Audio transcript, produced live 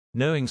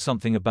Knowing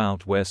something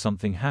about where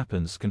something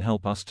happens can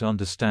help us to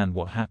understand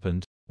what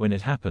happened, when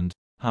it happened,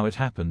 how it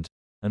happened,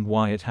 and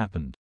why it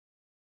happened.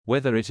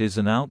 Whether it is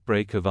an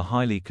outbreak of a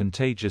highly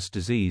contagious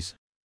disease,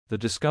 the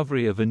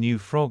discovery of a new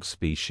frog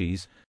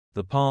species,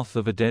 the path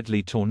of a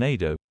deadly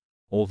tornado,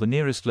 or the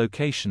nearest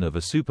location of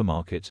a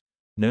supermarket,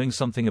 knowing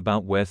something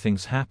about where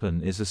things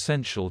happen is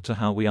essential to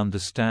how we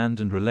understand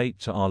and relate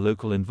to our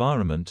local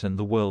environment and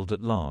the world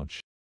at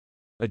large.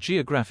 A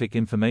geographic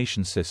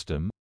information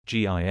system,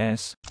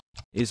 GIS,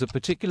 is a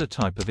particular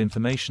type of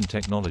information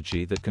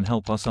technology that can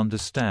help us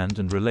understand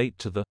and relate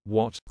to the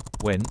what,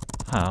 when,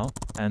 how,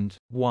 and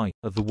why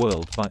of the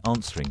world by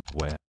answering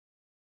where.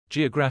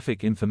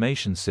 Geographic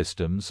information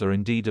systems are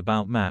indeed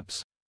about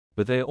maps,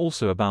 but they are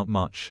also about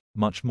much,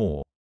 much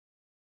more.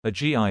 A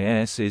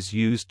GIS is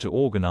used to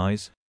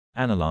organize,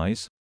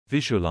 analyze,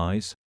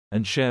 visualize,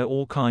 and share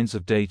all kinds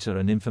of data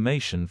and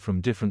information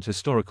from different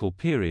historical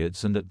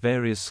periods and at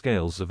various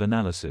scales of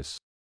analysis.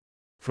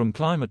 From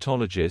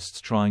climatologists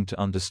trying to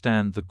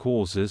understand the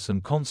causes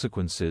and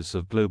consequences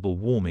of global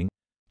warming,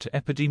 to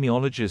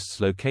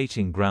epidemiologists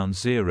locating ground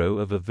zero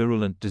of a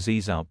virulent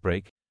disease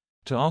outbreak,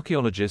 to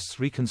archaeologists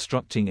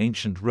reconstructing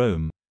ancient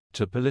Rome,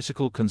 to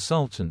political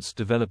consultants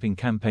developing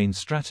campaign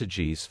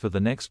strategies for the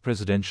next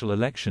presidential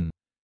election,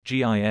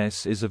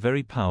 GIS is a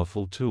very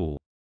powerful tool.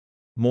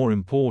 More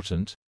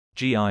important,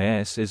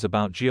 GIS is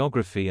about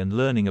geography and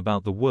learning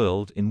about the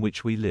world in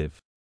which we live.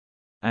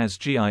 As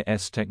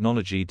GIS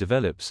technology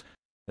develops,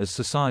 as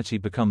society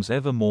becomes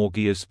ever more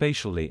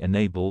geospatially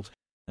enabled,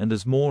 and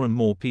as more and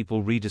more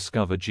people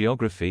rediscover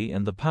geography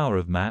and the power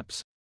of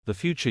maps, the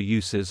future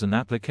uses and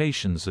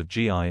applications of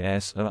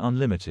GIS are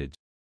unlimited.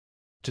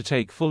 To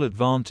take full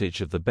advantage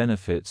of the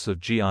benefits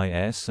of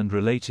GIS and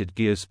related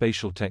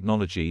geospatial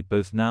technology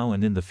both now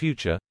and in the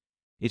future,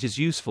 it is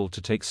useful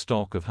to take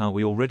stock of how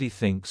we already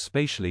think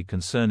spatially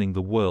concerning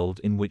the world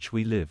in which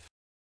we live.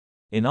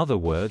 In other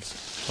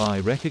words, by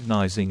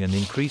recognizing and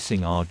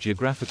increasing our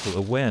geographical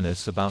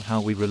awareness about how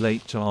we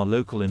relate to our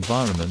local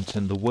environment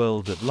and the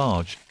world at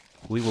large,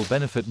 we will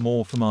benefit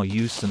more from our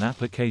use and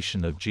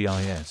application of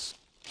GIS.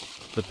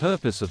 The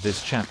purpose of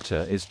this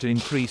chapter is to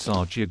increase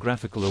our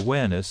geographical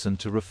awareness and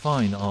to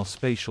refine our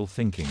spatial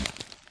thinking.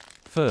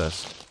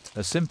 First,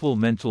 a simple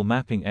mental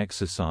mapping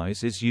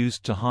exercise is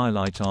used to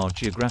highlight our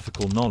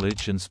geographical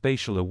knowledge and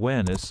spatial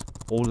awareness,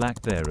 or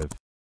lack thereof.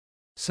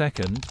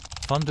 Second,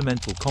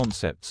 fundamental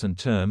concepts and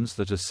terms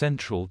that are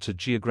central to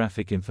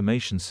geographic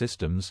information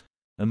systems,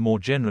 and more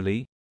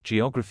generally,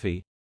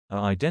 geography,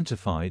 are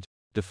identified,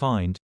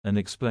 defined, and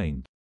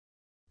explained.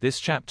 This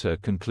chapter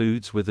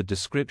concludes with a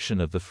description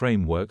of the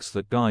frameworks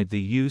that guide the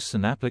use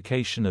and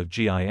application of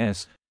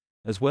GIS,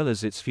 as well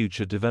as its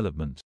future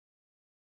development.